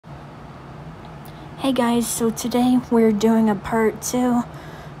Hey guys, so today we're doing a part 2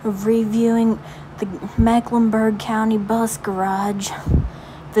 of reviewing the Mecklenburg County bus garage.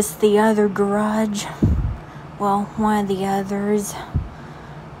 This is the other garage. Well, one of the others.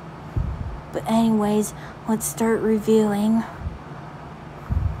 But anyways, let's start reviewing.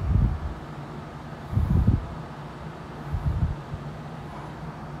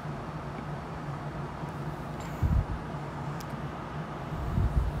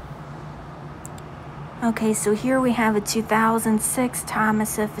 Okay, so here we have a 2006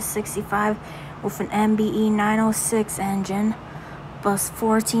 Thomas F65 with an MBE 906 engine, bus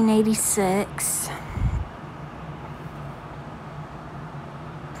 1486.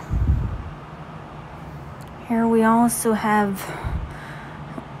 Here we also have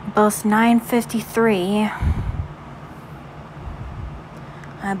bus 953.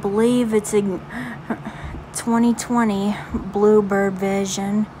 I believe it's a 2020 Bluebird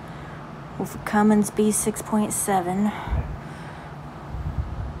Vision with a Cummins B6.7.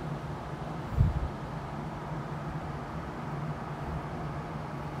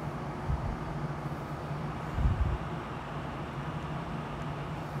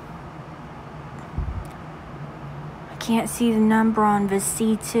 I can't see the number on the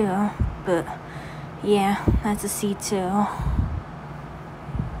C2, but yeah, that's a C2.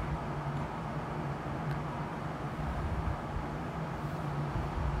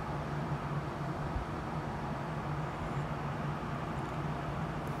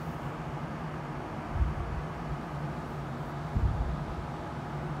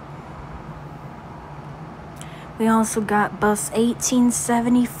 We also got bus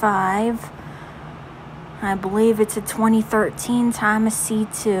 1875. I believe it's a 2013 Thomas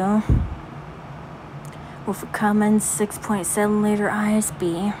C2 with a Cummins 6.7 liter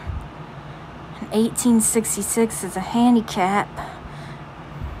ISB. And 1866 is a handicap.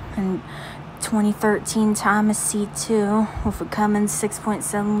 And 2013 Thomas C2 with a Cummins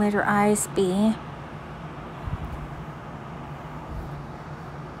 6.7 liter ISB.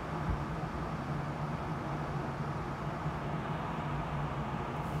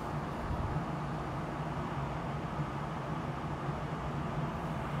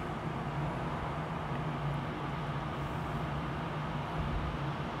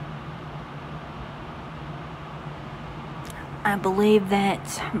 I believe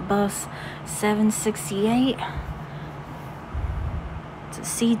that's bus 768. It's a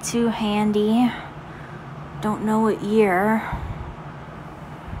C2 handy. Don't know what year.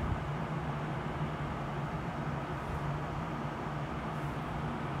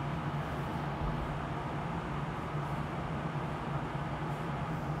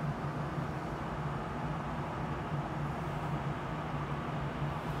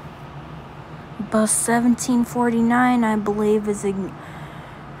 Bus 1749, I believe, is a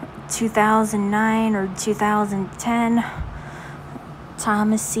 2009 or 2010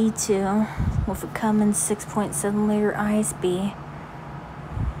 Thomas C2 with a Cummins 6.7 liter ISB.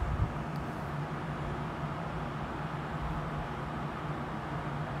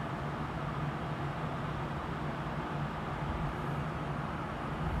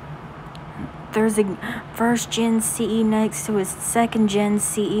 There's a first gen CE next to a second gen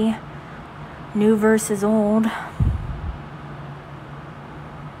CE. New versus old.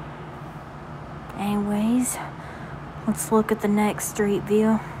 Anyways, let's look at the next street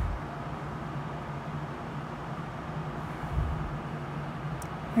view.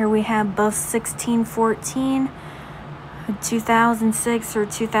 Here we have bus 1614, a 2006 or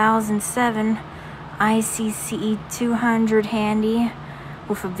 2007 ICCE 200 handy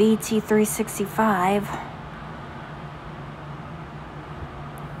with a VT 365.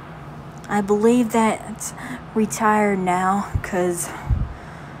 I believe that's retired now, because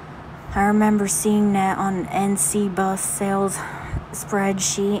I remember seeing that on NC bus sales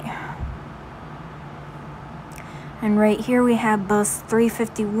spreadsheet. And right here we have bus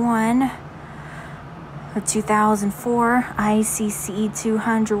 351, a 2004 ICCE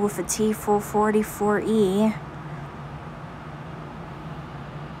 200 with a T444E.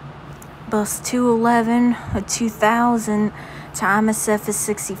 Bus 211, a 2000 Thomas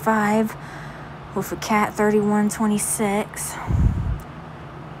F65 with a Cat 3126.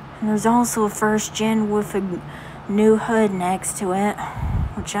 And there's also a first gen with a new hood next to it,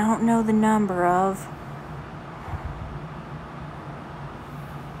 which I don't know the number of.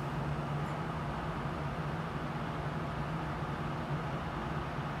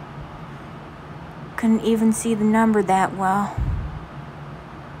 Couldn't even see the number that well.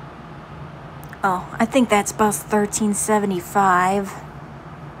 Oh, I think that's bus 1375.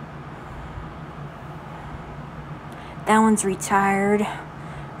 That one's retired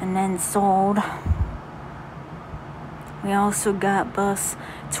and then sold. We also got bus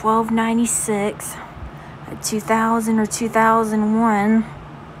 1296, a 2000 or 2001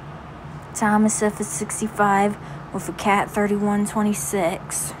 Thomas F65 with a Cat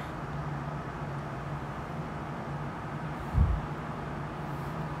 3126.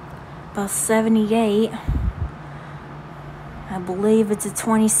 Bus 78, I believe it's a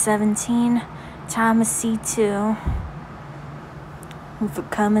 2017 Thomas C2 with a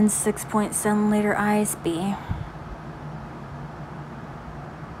Cummins 6.7 liter ISB.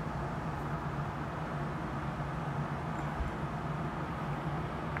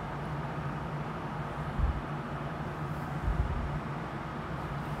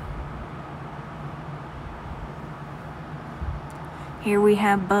 Here we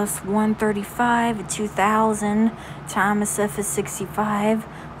have bus 135, a 2000 Thomas F65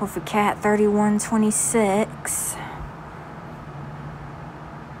 with a Cat 3126.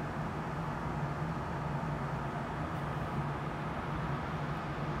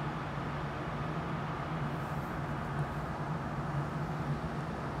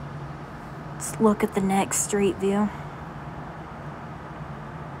 Let's look at the next street view.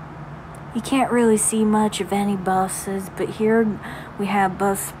 You can't really see much of any buses, but here we have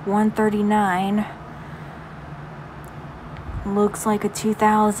bus 139. Looks like a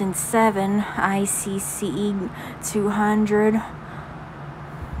 2007 ICCE 200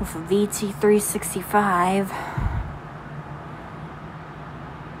 with a VT 365.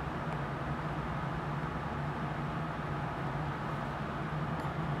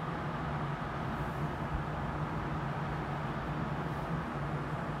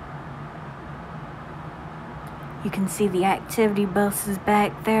 You can see the activity buses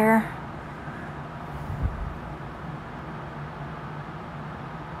back there.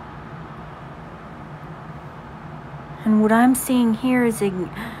 And what I'm seeing here is a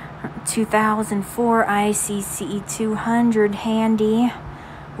 2004 ICCE 200 handy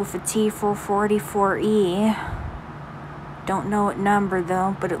with a T444E. Don't know what number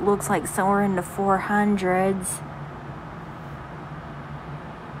though, but it looks like somewhere in the 400s.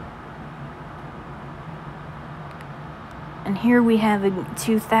 And here we have a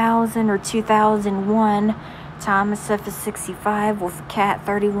 2000 or 2001 Thomas F65 with a Cat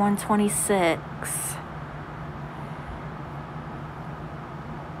 3126.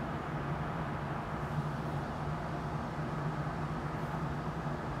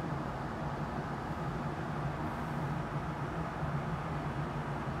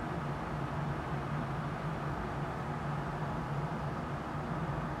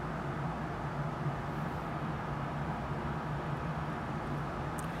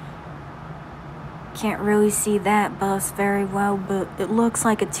 Can't really see that bus very well, but it looks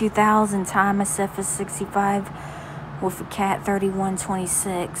like a 2000 Thomas F65 with a Cat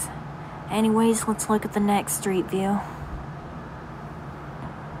 3126. Anyways, let's look at the next street view.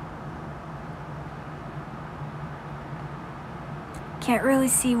 Can't really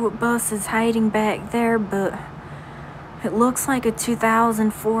see what bus is hiding back there, but it looks like a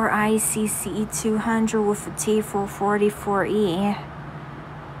 2004 ICCE 200 with a T444E.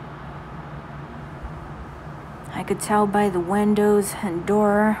 I could tell by the windows and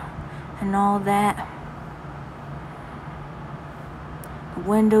door and all that. The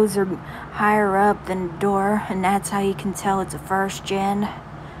windows are higher up than the door, and that's how you can tell it's a first gen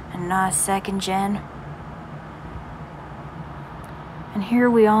and not a second gen. And here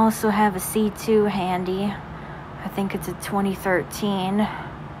we also have a C2 handy. I think it's a 2013.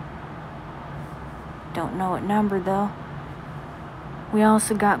 Don't know what number though. We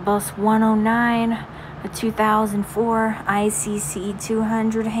also got bus 109. A 2004 ICCE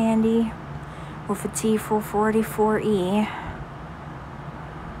 200 handy with a T444E.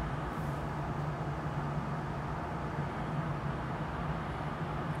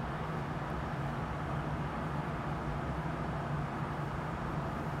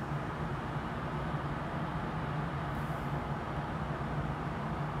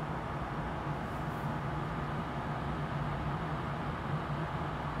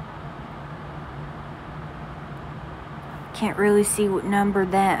 Can't really see what number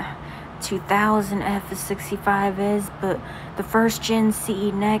that 2000 F65 is, but the first gen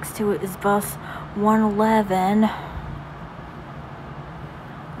CE next to it is bus 111.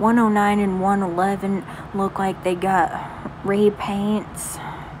 109 and 111 look like they got repaints.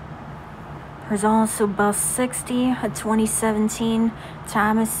 There's also bus 60, a 2017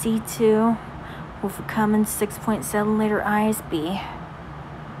 Thomas C2 with a Cummins 6.7 liter ISB.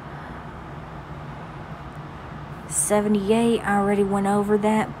 78, I already went over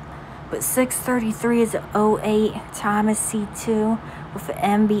that, but 633 is an 08 Thomas C2 with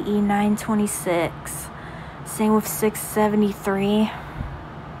an MBE 926. Same with 673.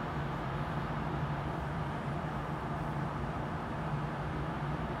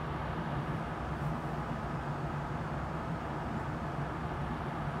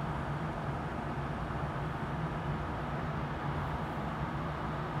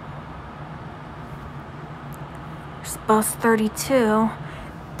 There's bus 32.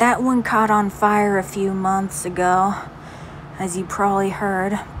 That one caught on fire a few months ago, as you probably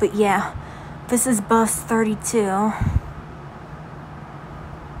heard. But yeah, this is bus 32.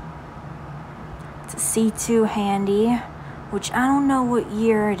 It's a C2 handy, which I don't know what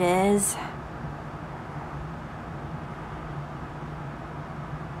year it is.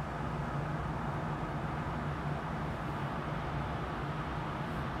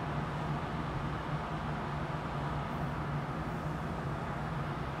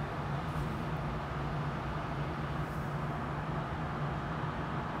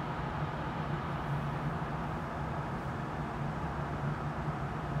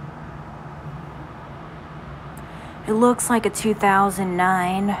 It looks like a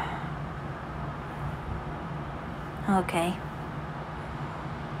 2009. Okay.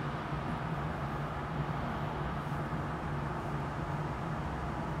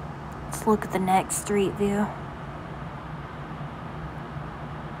 Let's look at the next street view.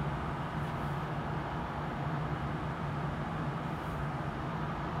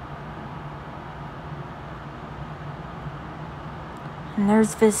 And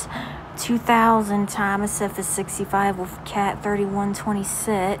there's this 2000 Thomas F65 with Cat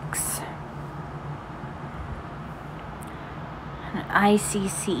 3126. An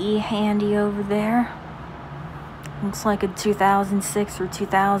ICCE handy over there. Looks like a 2006 or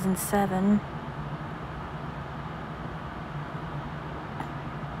 2007.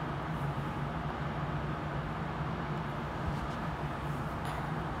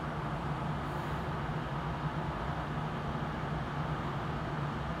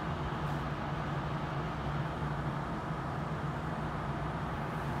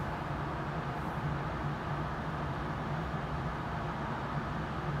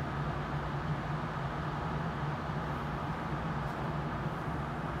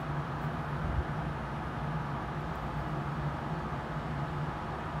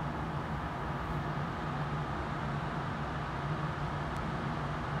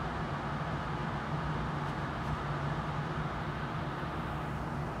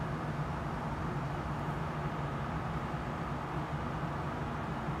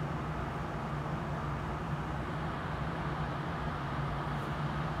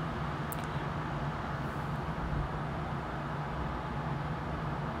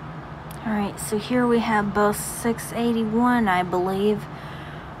 Alright, so here we have bus 681, I believe.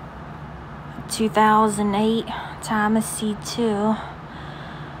 2008 Thomas C2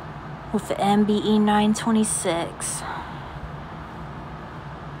 with the MBE 926.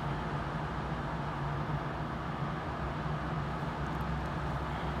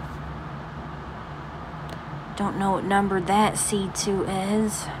 Don't know what number that C2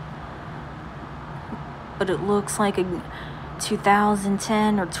 is, but it looks like a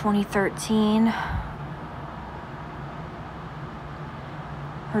 2010 or 2013.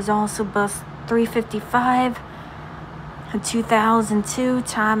 There's also bus 355, a 2002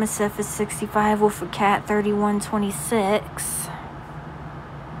 Thomas F65 with a Cat 3126.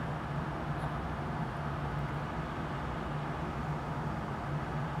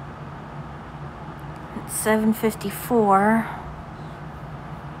 It's 754.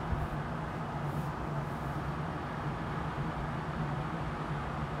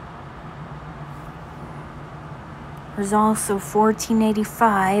 There's also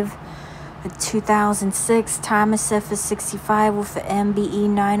 1485, a 2006 Thomas F65 with the MBE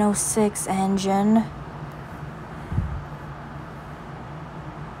 906 engine.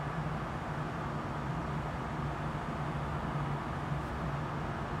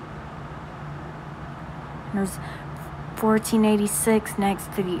 There's 1486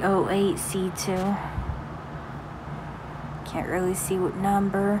 next to the 08 C2. Can't really see what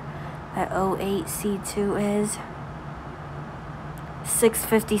number that 08 C2 is.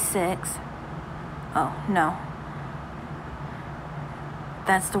 656. Oh, no.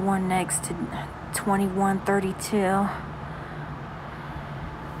 That's the one next to 2132.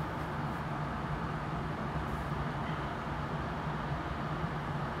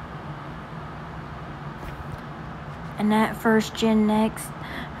 And that first gen next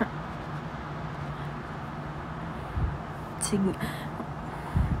to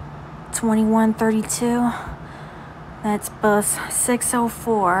 2132. That's bus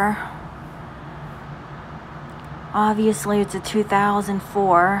 604. Obviously, it's a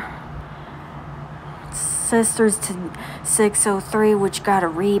 2004. It's sisters to 603, which got a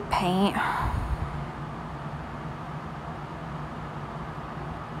repaint.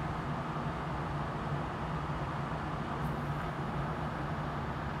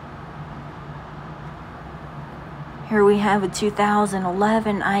 Here we have a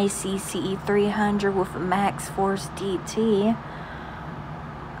 2011 ICCE 300 with a Max Force DT.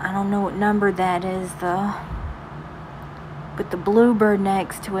 I don't know what number that is though. But the Bluebird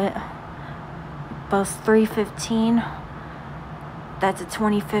next to it, bus 315. That's a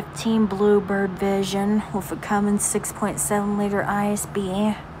 2015 Bluebird Vision with a Cummins 6.7 liter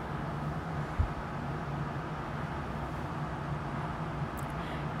ISB.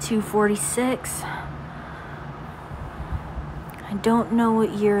 $246. I don't know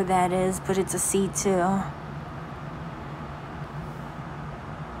what year that is, but it's a C2.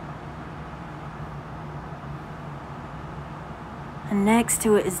 And next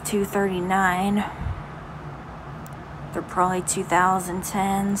to it is 239. They're probably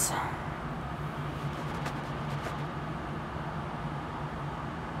 2010s.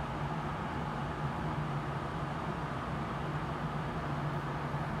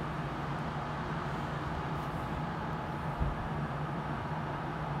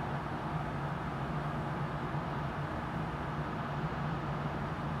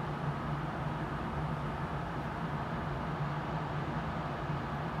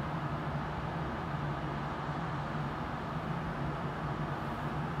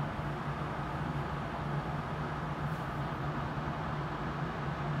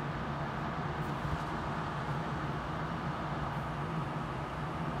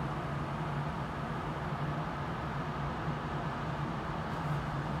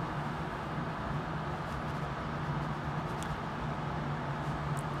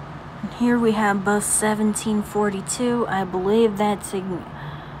 Here we have bus 1742. I believe that's a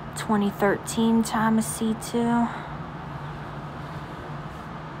 2013 Thomas C2.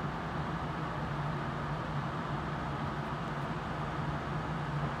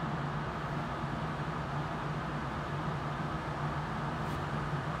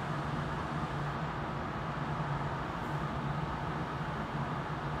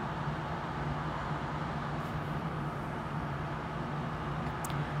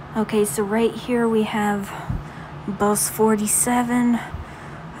 Okay, so right here we have bus 47,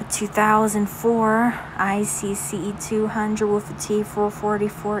 a 2004 ICCE 200 with a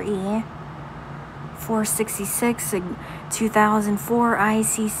T444E, 466, a 2004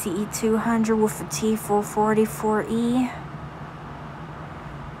 ICCE 200 with a T444E,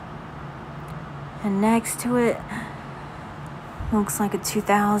 and next to it looks like a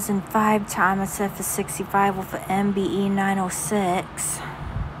 2005 Thomas F65 with an MBE 906.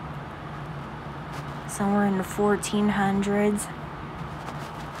 Somewhere in the 1400s.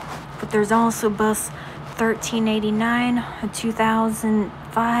 But there's also bus 1389, a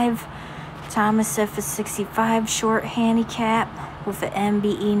 2005 Thomas F65 short handicap with an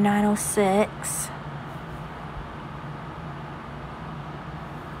MBE 906.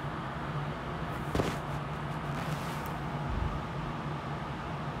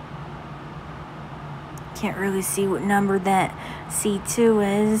 Can't really see what number that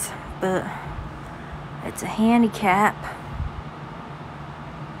C2 is, but it's a handicap.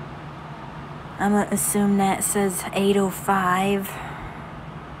 I'm gonna assume that says 805.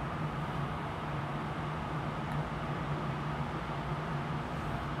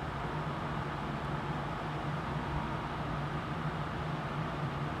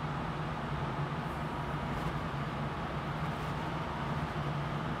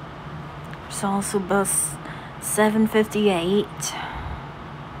 There's also bus 758.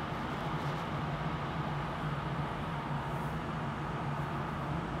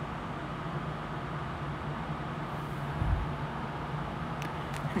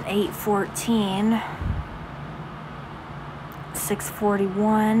 An 814,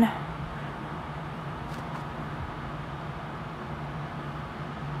 641,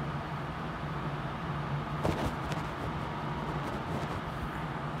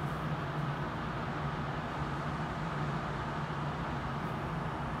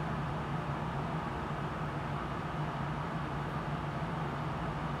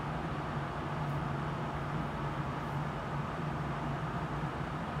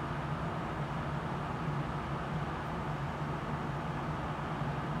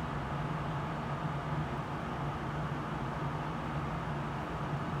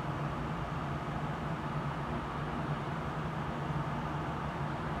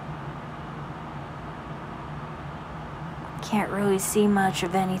 Can't really see much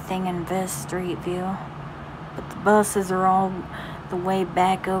of anything in this street view, but the buses are all the way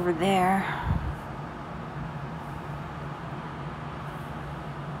back over there.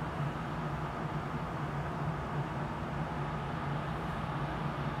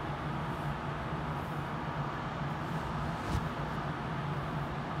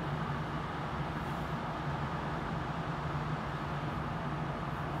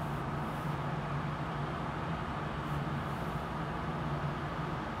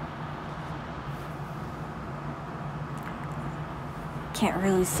 Can't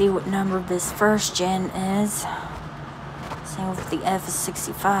really see what number this first gen is. Same with the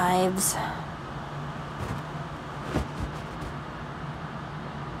F65s.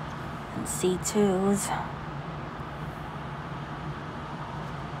 And C2s.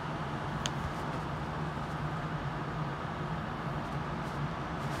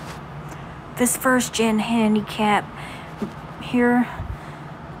 This first gen handicap here,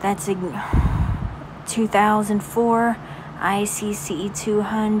 that's a 2004 ICCE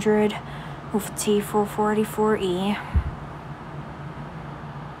 200 with a T444E.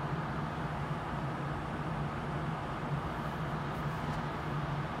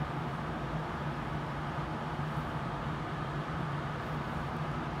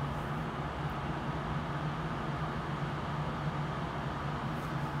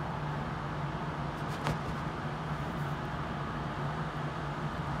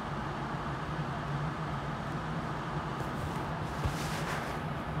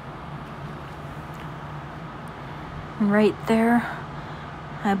 Right there,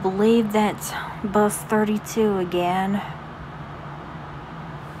 I believe that's bus 32 again.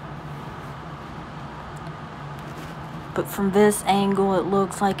 But from this angle, it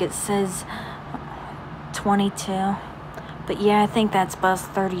looks like it says 22. But yeah, I think that's bus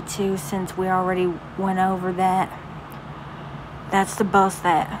 32 since we already went over that. That's the bus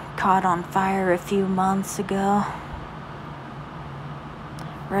that caught on fire a few months ago.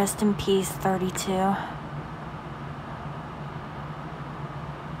 Rest in peace, 32.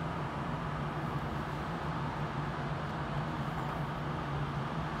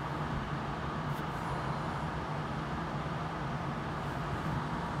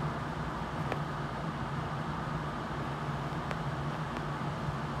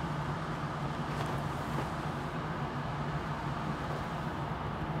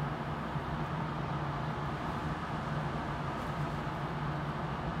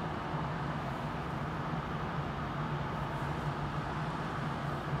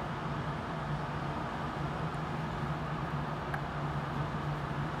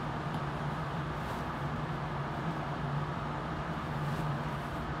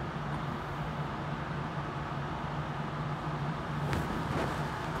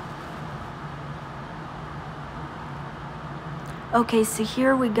 Okay, so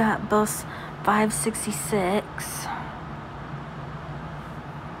here we got bus 566.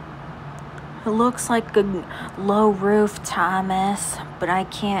 It looks like a low roof Thomas, but I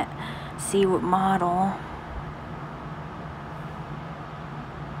can't see what model.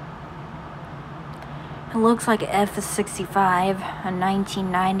 It looks like an F65, a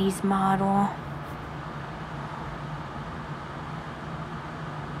 1990s model.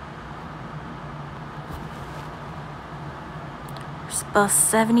 Bus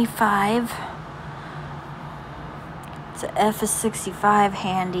 75. It's an F65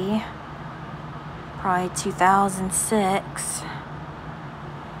 handy. Probably 2006.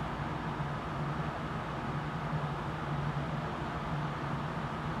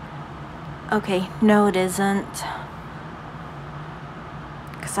 Okay, no it isn't.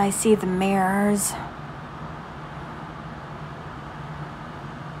 Because I see the mirrors.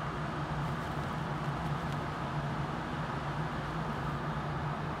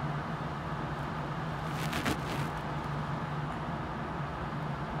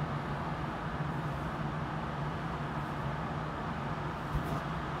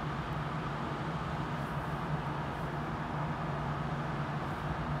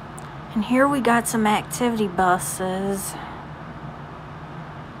 And here we got some activity buses.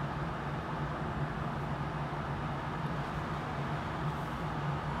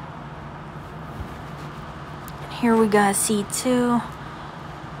 And here we got a C2,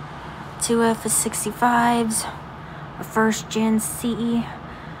 two F65s, a first gen CE.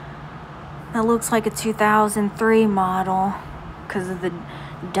 That looks like a 2003 model because of the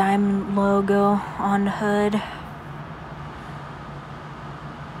diamond logo on the hood.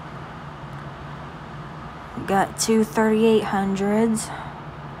 Got two 3800s,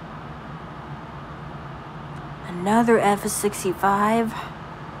 another F65,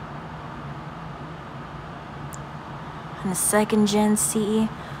 and a second gen CE.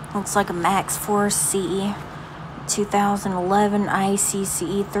 Looks like a Max Force CE, 2011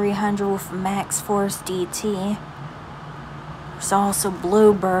 ICCE 300 with a Max Force DT. There's also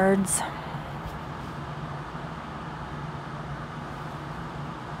Bluebirds.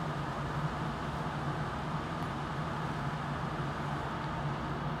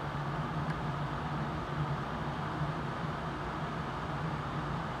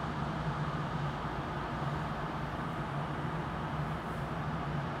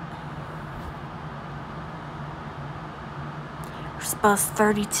 bus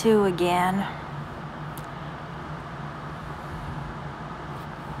 32 again.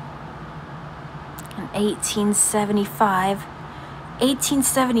 In 1875.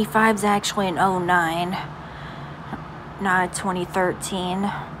 1875 is actually an 09, not a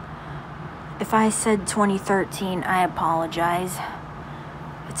 2013. If I said 2013, I apologize.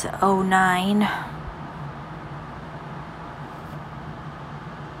 It's a 09.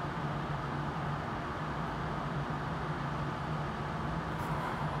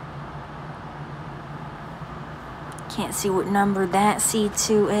 Can't see what number that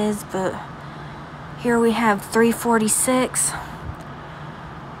C2 is, but here we have 346,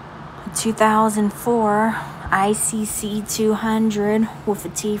 2004 ICC 200 with a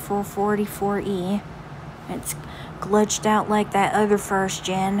T444E. It's glitched out like that other first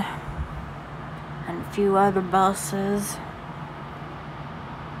gen and a few other buses.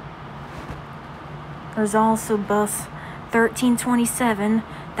 There's also bus 1327.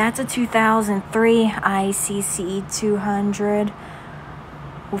 That's a 2003 ICC 200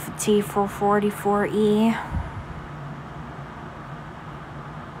 with a T444E.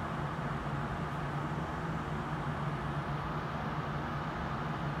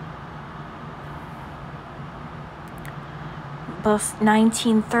 Bus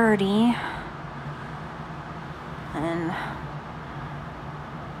 1930 and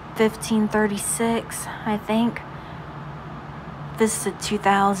 1536, I think. This is a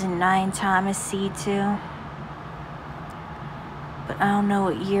 2009 Thomas C2. But I don't know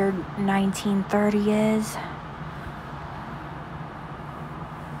what year 1930 is.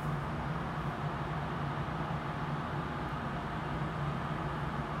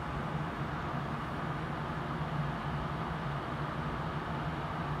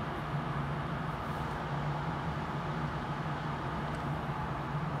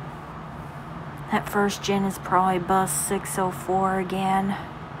 That first gen is probably bus 604 again.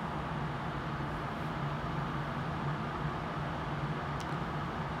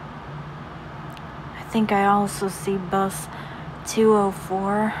 I think I also see bus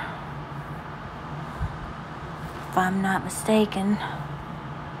 204, if I'm not mistaken.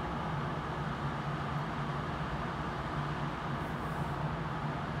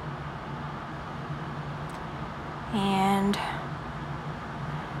 And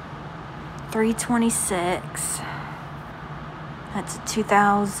 326, that's a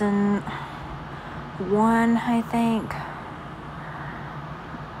 2001, I think.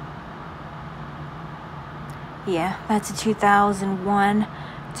 Yeah, that's a 2001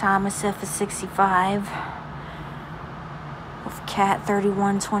 Thomas F65 with Cat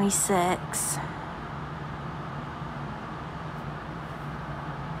 3126.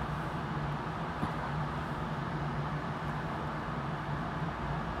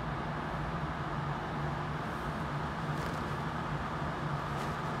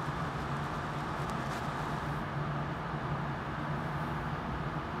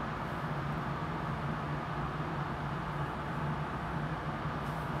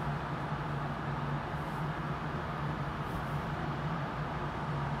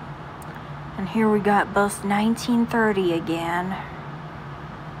 And here we got bus 1930 again.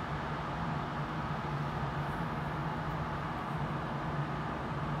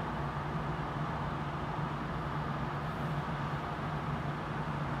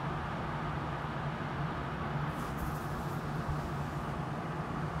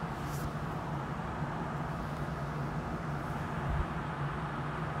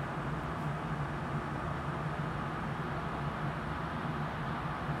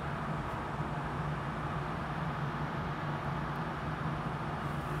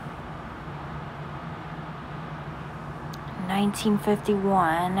 In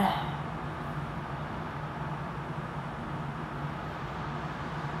 1951.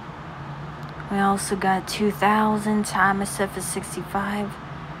 We also got 2000 Thomas F65,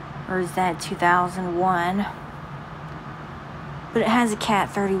 or is that 2001? But it has a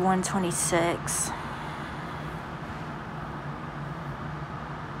Cat 3126.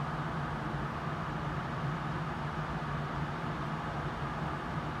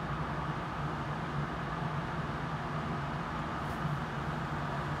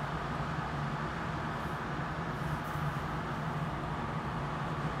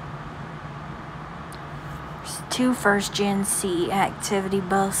 Two first-gen C activity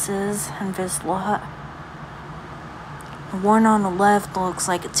buses in this lot. The one on the left looks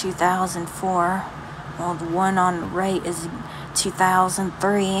like a 2004, while the one on the right is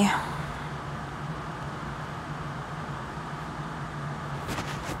 2003.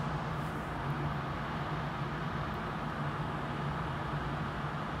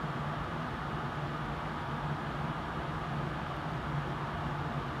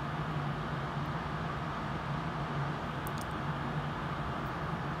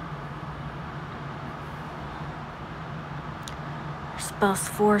 Bus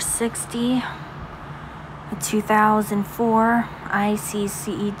 460, a 2004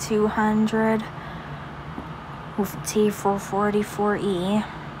 ICCE 200 with a T444E.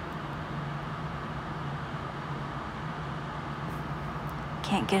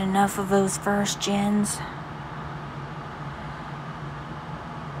 Can't get enough of those first gens.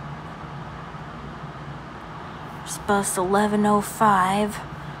 There's bus 1105.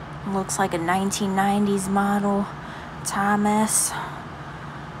 Looks like a 1990s model Thomas.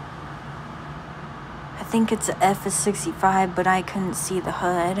 I think it's a FS65, but I couldn't see the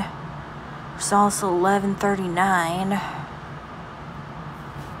hood. There's also 1139.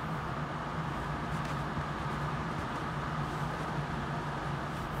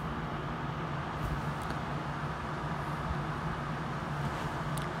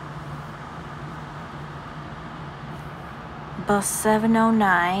 Bus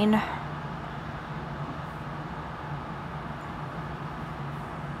 709.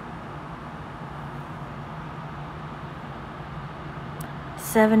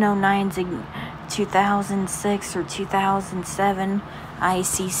 '709's a 2006 or 2007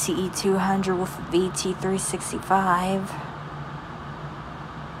 ICCE 200 with a VT 365.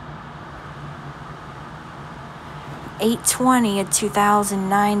 820, a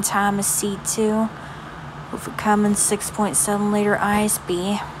 2009 Thomas C2 with a Cummins 6.7 liter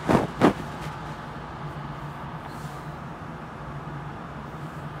ISB.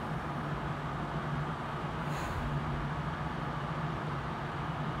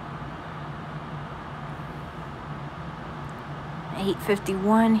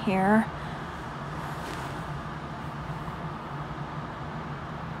 $851 here.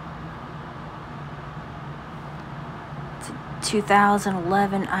 It's a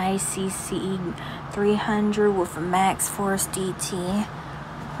 2011 ICCE 300 with a Max Force DT.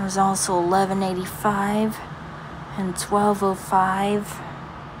 There's also 1185 and 1205.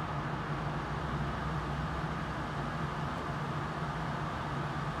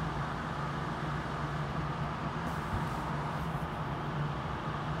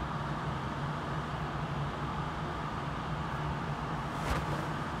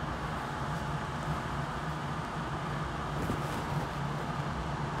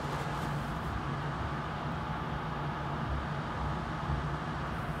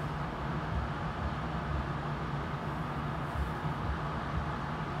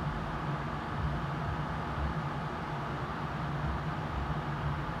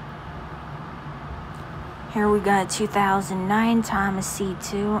 Here we got 2009 Thomas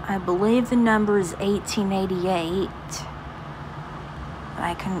C2. I believe the number is 1888, but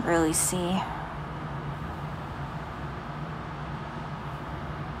I couldn't really see.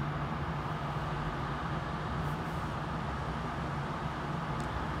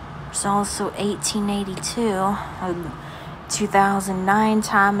 There's also 1882, a 2009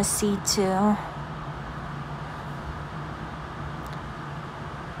 Thomas C2.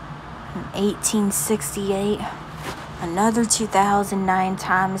 1868, another 2009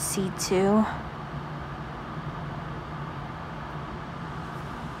 Thomas C2.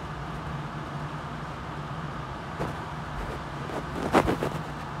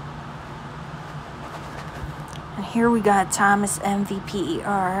 And here we got Thomas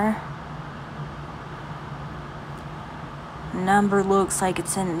MVPER. Number looks like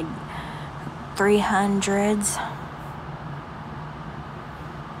it's in the 300s.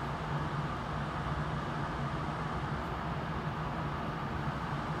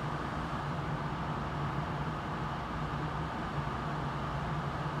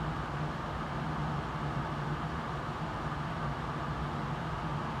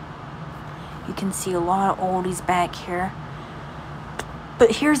 You can see a lot of oldies back here.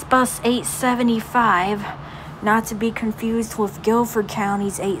 But here's bus 875, not to be confused with Guilford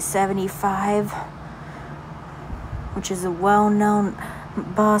County's 875, which is a well-known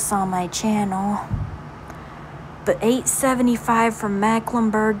bus on my channel. But 875 from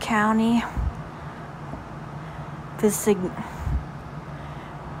Mecklenburg County. This is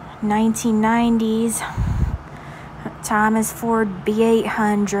 1990s Thomas Ford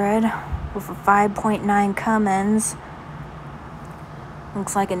B800 with a 5.9 Cummins.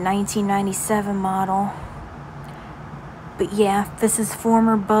 Looks like a 1997 model. But yeah, this is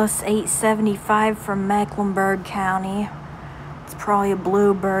former bus 875 from Mecklenburg County. It's probably a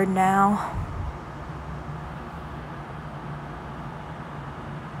Bluebird now.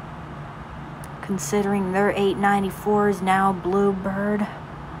 Considering their 894 is now a Bluebird.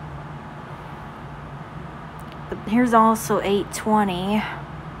 But here's also 820.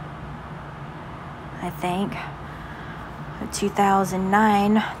 I think, a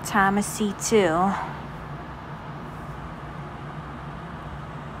 2009 Thomas C2.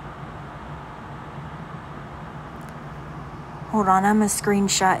 Hold on, I'm gonna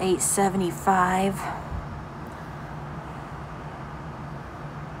screenshot 875.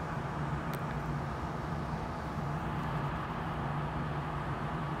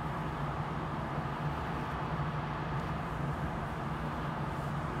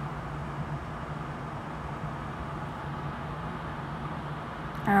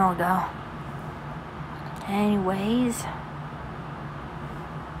 There we go. Anyways.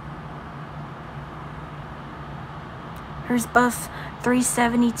 Here's bus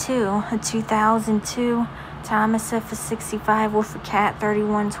 372, a 2002 Thomas F65 with a Cat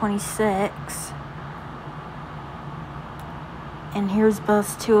 3126. And here's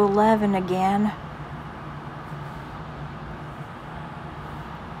bus 211 again.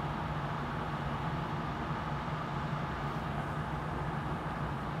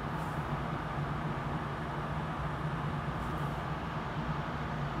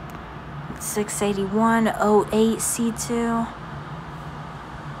 It's 68108 C2.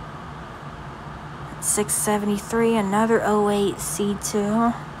 673, another 08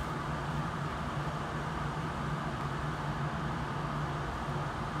 C2.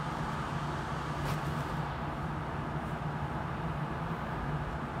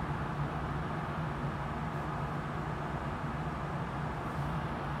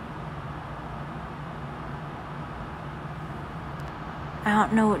 I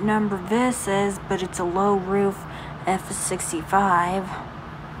don't know what number this is, but it's a low roof F65.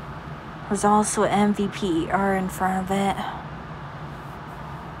 There's also an MVPR in front of it.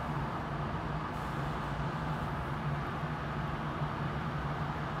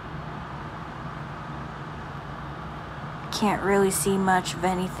 Can't really see much of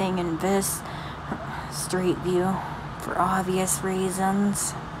anything in this street view for obvious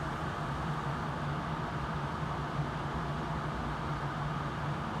reasons.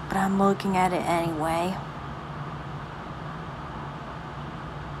 But I'm looking at it anyway.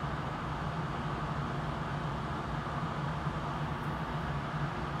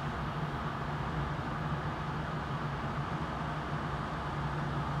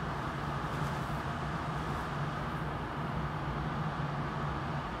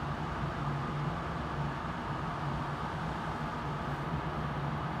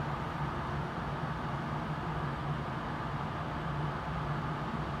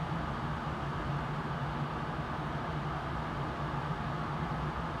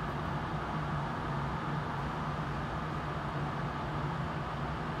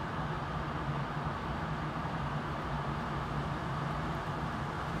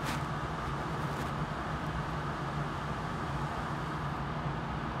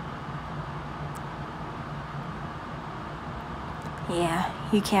 Yeah,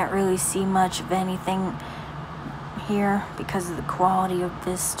 you can't really see much of anything here because of the quality of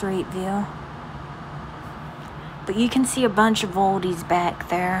this street view. But you can see a bunch of oldies back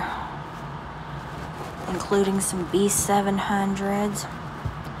there, including some B700s.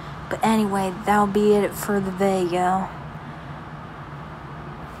 But anyway, that'll be it for the video.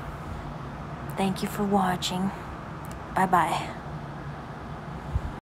 Thank you for watching. Bye-bye.